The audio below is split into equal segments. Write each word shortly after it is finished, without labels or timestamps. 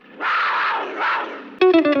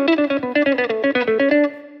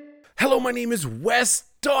Hello, my name is Wes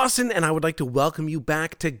Dawson, and I would like to welcome you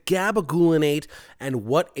back to Gabagoolinate, and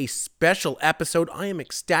what a special episode. I am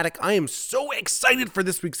ecstatic. I am so excited for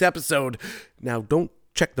this week's episode. Now, don't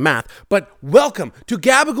check the math, but welcome to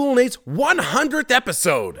Gabagoolinate's 100th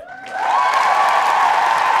episode.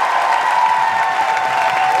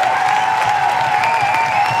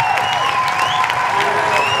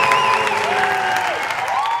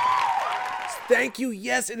 Thank you.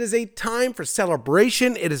 Yes, it is a time for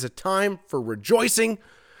celebration. It is a time for rejoicing.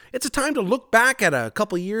 It's a time to look back at a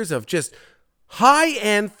couple years of just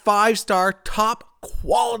high-end, 5-star,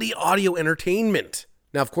 top-quality audio entertainment.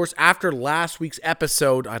 Now, of course, after last week's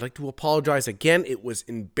episode, I'd like to apologize again. It was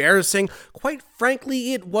embarrassing. Quite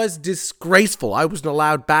frankly, it was disgraceful. I wasn't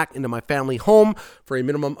allowed back into my family home for a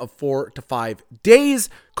minimum of 4 to 5 days.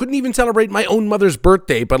 Couldn't even celebrate my own mother's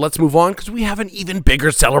birthday, but let's move on because we have an even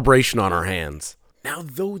bigger celebration on our hands. Now,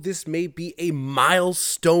 though this may be a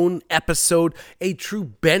milestone episode, a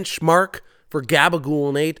true benchmark for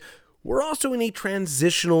Gabagoolinate, we're also in a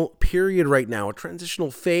transitional period right now, a transitional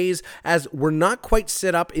phase, as we're not quite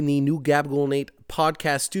set up in the new Gabagoolinate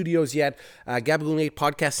podcast studios yet. Gabagoolinate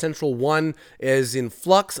Podcast Central 1 is in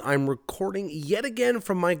flux. I'm recording yet again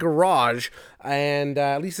from my garage, and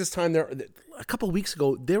at least this time, a couple of weeks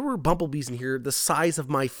ago, there were bumblebees in here the size of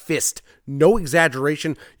my fist. No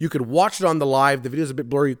exaggeration. You could watch it on the live. The video's a bit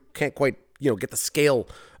blurry. You can't quite get the scale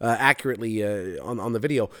accurately on the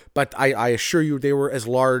video, but I assure you they were as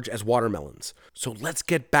large as watermelons. So let's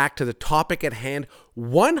get back to the topic at hand.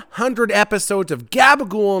 100 episodes of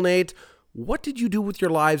Gabagoolinate. What did you do with your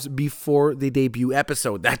lives before the debut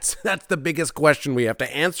episode? That's the biggest question we have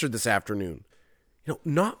to answer this afternoon.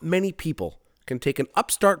 Not many people can take an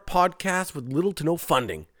upstart podcast with little to no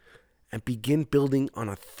funding and begin building an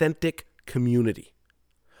authentic community.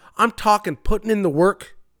 I'm talking putting in the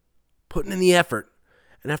work, putting in the effort,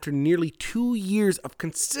 and after nearly 2 years of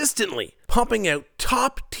consistently pumping out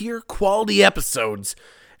top-tier quality episodes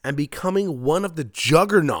and becoming one of the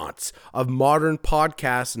juggernauts of modern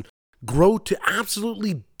podcasts and grow to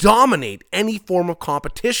absolutely dominate any form of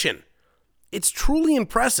competition. It's truly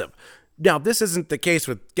impressive. Now, this isn't the case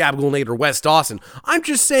with Gabagoolinate or Wes Dawson. I'm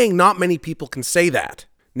just saying not many people can say that.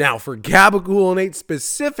 Now, for Gabagoolinate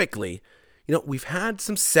specifically, we've had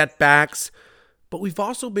some setbacks, but we've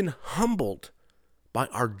also been humbled by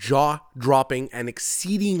our jaw-dropping and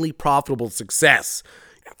exceedingly profitable success.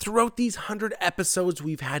 Throughout these 100 episodes,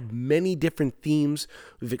 we've had many different themes.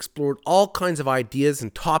 We've explored all kinds of ideas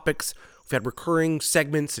and topics. We've had recurring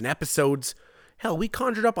segments and episodes. Hell, we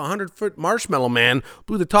conjured up a 100-foot marshmallow man,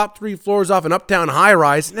 blew the top 3 floors off an uptown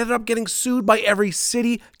high-rise, and ended up getting sued by every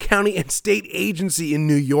city, county, and state agency in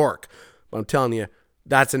New York. But I'm telling you,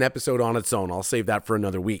 that's an episode on its own. I'll save that for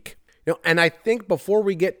another week. And I think before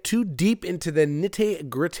we get too deep into the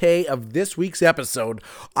nitty-gritty of this week's episode,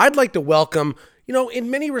 I'd like to welcome, in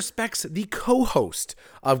many respects, the co-host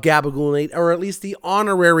of Gabagoolinate, or at least the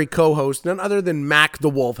honorary co-host, none other than Mac the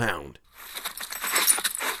Wolfhound.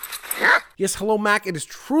 Yes, hello, Mac. It is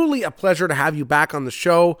truly a pleasure to have you back on the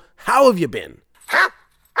show. How have you been?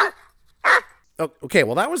 Okay,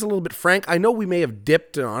 well, that was a little bit frank. I know we may have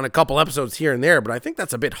dipped on a couple episodes here and there, but I think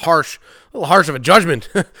that's a bit harsh, a little harsh of a judgment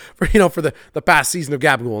for the past season of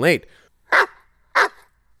Gabagoolinate.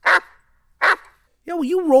 Yeah, well,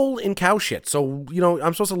 you roll in cow shit, so,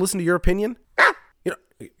 I'm supposed to listen to your opinion?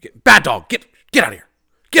 Bad dog, get out of here.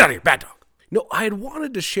 Get out of here, bad dog. I had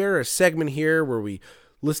wanted to share a segment here where we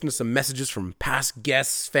listen to some messages from past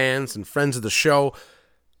guests, fans, and friends of the show.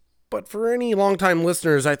 But for any longtime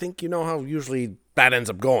listeners, I think you know how usually that ends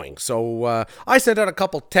up going. So I sent out a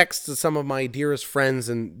couple texts to some of my dearest friends,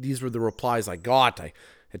 and these were the replies I got. I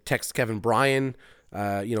had texted Kevin Bryan,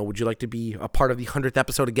 would you like to be a part of the 100th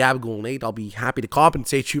episode of Gabagoolinate? I'll be happy to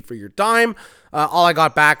compensate you for your time. All I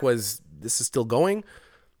got back was, this is still going.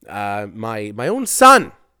 My own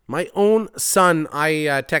son, I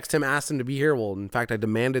texted him, asked him to be here. Well, in fact, I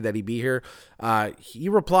demanded that he be here. He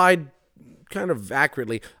replied kind of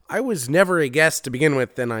accurately, I was never a guest to begin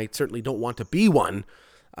with, and I certainly don't want to be one.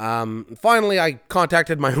 Finally, I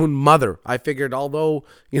contacted my own mother. I figured, although,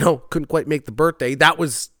 couldn't quite make the birthday, that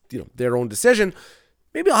was, their own decision.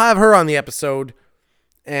 Maybe I'll have her on the episode.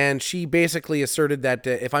 And she basically asserted that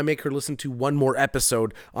if I make her listen to one more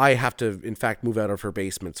episode, I have to, in fact, move out of her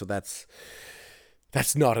basement. So that's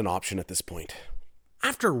not an option at this point.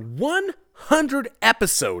 After 100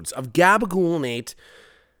 episodes of Gabagoolinate,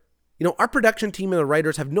 our production team and the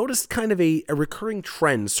writers have noticed kind of a recurring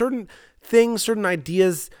trend. Certain things, certain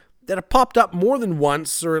ideas that have popped up more than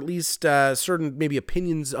once, or at least certain maybe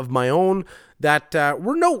opinions of my own that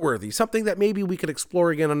were noteworthy, something that maybe we could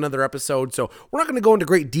explore again on another episode. So we're not going to go into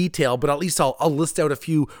great detail, but at least I'll list out a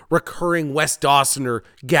few recurring Wes Dawson or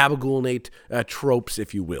Gabagool Nate tropes,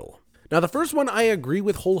 if you will. Now, the first one I agree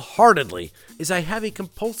with wholeheartedly is I have a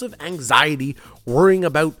compulsive anxiety worrying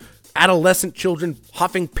about adolescent children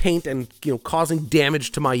huffing paint and causing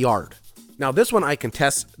damage to my yard. Now, this one I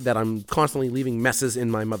contest that I'm constantly leaving messes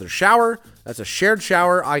in my mother's shower. That's a shared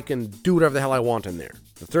shower. I can do whatever the hell I want in there.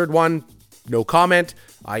 The third one, no comment.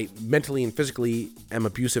 I mentally and physically am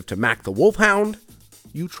abusive to Mac the Wolfhound.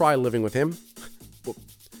 You try living with him. Well,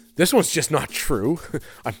 this one's just not true.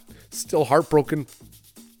 I'm still heartbroken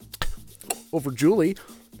over Julie.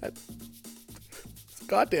 That's a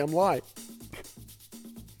goddamn lie.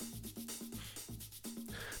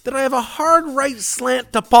 That I have a hard right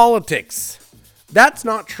slant to politics. That's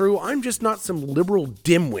not true. I'm just not some liberal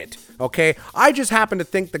dimwit, okay? I just happen to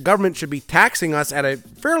think the government should be taxing us at a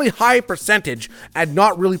fairly high percentage and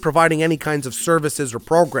not really providing any kinds of services or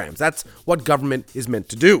programs. That's what government is meant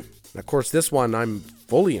to do. And of course, this one I'm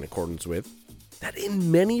fully in accordance with. That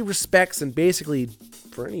in many respects, and basically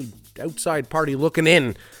for any outside party looking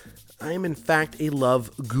in, I am in fact a love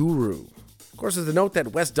guru. Of course, there's a note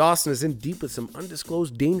that Wes Dawson is in deep with some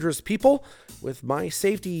undisclosed dangerous people, with my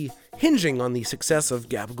safety hinging on the success of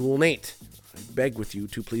Gabagool Nate. I beg with you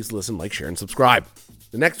to please listen, like, share, and subscribe.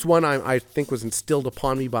 The next one I think was instilled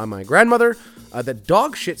upon me by my grandmother, that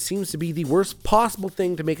dog shit seems to be the worst possible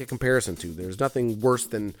thing to make a comparison to. There's nothing worse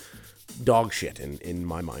than dog shit in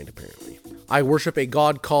my mind, apparently. I worship a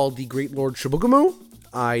god called the Great Lord Shibugamu.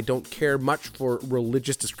 I don't care much for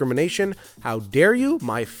religious discrimination. How dare you?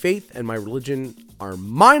 My faith and my religion are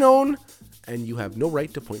mine own, and you have no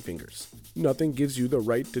right to point fingers. Nothing gives you the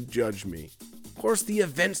right to judge me. Of course, the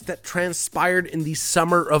events that transpired in the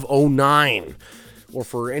summer of 2009, or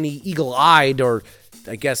for any eagle-eyed or,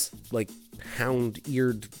 I guess, like,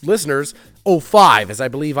 hound-eared listeners, 2005, as I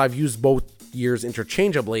believe I've used both years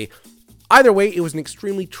interchangeably. Either way, it was an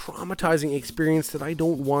extremely traumatizing experience that I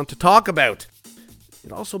don't want to talk about.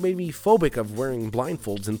 It also made me phobic of wearing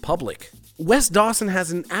blindfolds in public. Wes Dawson has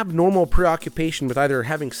an abnormal preoccupation with either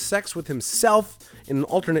having sex with himself in an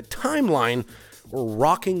alternate timeline or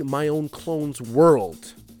rocking my own clone's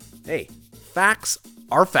world. Hey, facts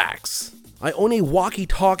are facts. I own a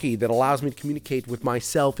walkie-talkie that allows me to communicate with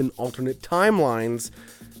myself in alternate timelines.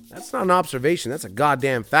 That's not an observation, that's a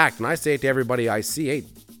goddamn fact, and I say it to everybody I see. Hey,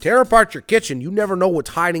 tear apart your kitchen. You never know what's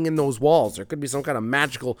hiding in those walls. There could be some kind of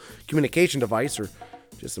magical communication device or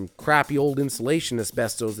just some crappy old insulation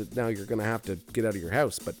asbestos that now you're going to have to get out of your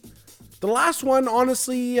house. But the last one,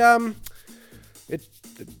 honestly, it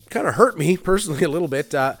kind of hurt me personally a little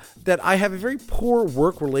bit, that I have a very poor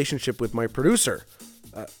work relationship with my producer.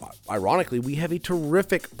 Ironically, we have a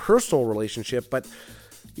terrific personal relationship, but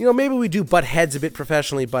maybe we do butt heads a bit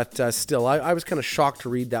professionally, but still, I was kind of shocked to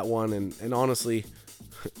read that one, and honestly,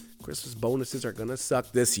 Christmas bonuses are gonna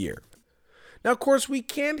suck this year. Now, of course, we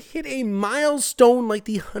can't hit a milestone like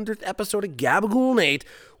the 100th episode of Gabagool Nate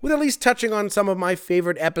with at least touching on some of my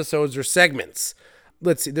favorite episodes or segments.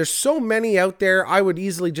 Let's see, there's so many out there, I would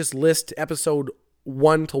easily just list episode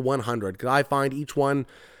 1 to 100, because I find each one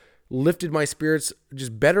lifted my spirits,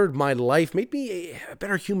 just bettered my life, made me a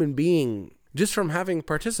better human being just from having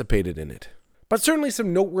participated in it. But certainly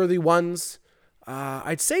some noteworthy ones.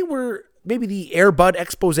 I'd say were maybe the Air Bud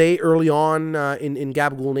expose early on in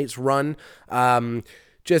Gabagool Nate's run. The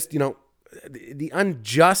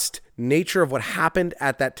unjust nature of what happened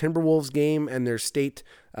at that Timberwolves game and their state,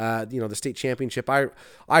 the state championship.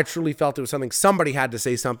 I truly felt it was something, somebody had to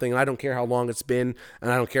say something, and I don't care how long it's been,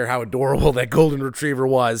 and I don't care how adorable that golden retriever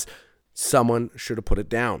was. Someone should have put it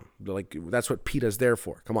down. Like, that's what PETA's there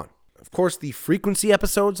for. Come on. Of course, the frequency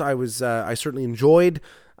episodes I certainly enjoyed.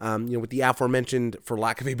 With the aforementioned, for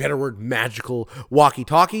lack of a better word, magical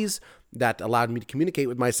walkie-talkies that allowed me to communicate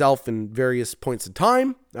with myself in various points in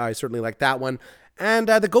time. I certainly liked that one. And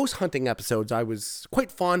the ghost hunting episodes, I was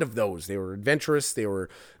quite fond of those. They were adventurous, they were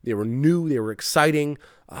new, they were exciting,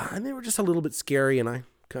 and they were just a little bit scary, and I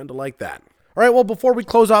kind of like that. All right, well, before we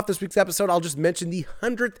close off this week's episode, I'll just mention the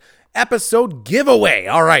 100th episode giveaway.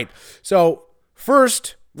 All right, so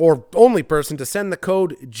first or only person to send the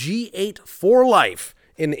code G8FORLIFE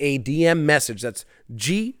in a DM message. That's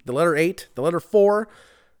G, the letter 8, the letter 4,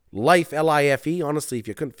 Life, L-I-F-E. Honestly, if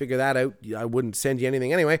you couldn't figure that out, I wouldn't send you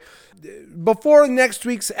anything anyway. Before next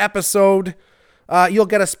week's episode, you'll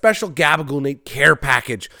get a special Gabagool Nate care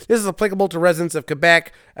package. This is applicable to residents of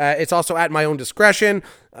Quebec. It's also at my own discretion.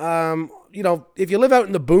 if you live out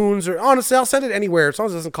in the boons, or honestly, I'll send it anywhere. As long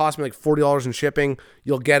as it doesn't cost me like $40 in shipping,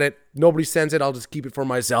 you'll get it. Nobody sends it. I'll just keep it for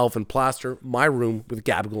myself and plaster my room with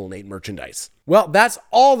Gabagool Nate merchandise. Well, that's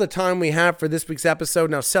all the time we have for this week's episode.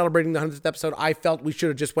 Now, celebrating the 100th episode, I felt we should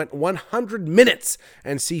have just went 100 minutes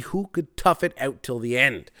and see who could tough it out till the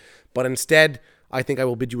end. But instead, I think I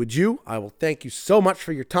will bid you adieu. I will thank you so much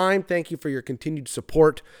for your time. Thank you for your continued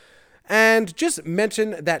support. And just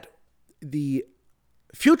mention that the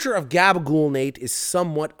future of Gabagool Nate is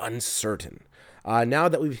somewhat uncertain. Now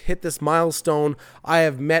that we've hit this milestone, I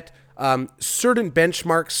have met certain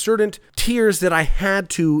benchmarks, certain tiers that I had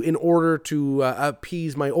to in order to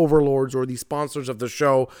appease my overlords or the sponsors of the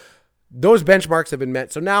show. Those benchmarks have been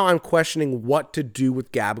met, so now I'm questioning what to do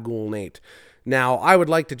with Gabagool Nate. Now, I would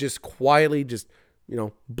like to just quietly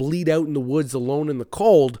bleed out in the woods alone in the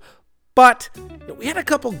cold, but we had a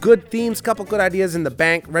couple good themes, couple good ideas in the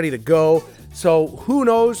bank ready to go. So who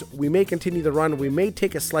knows? We may continue the run. We may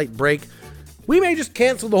take a slight break. We may just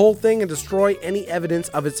cancel the whole thing and destroy any evidence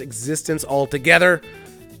of its existence altogether.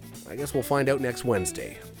 I guess we'll find out next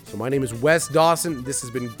Wednesday. So my name is Wes Dawson. This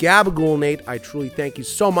has been Gabagool Nate. I truly thank you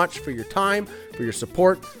so much for your time, for your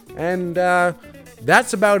support. And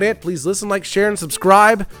that's about it. Please listen, like, share, and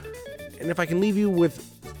subscribe. And if I can leave you with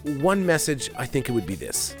one message, I think it would be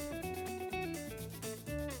this.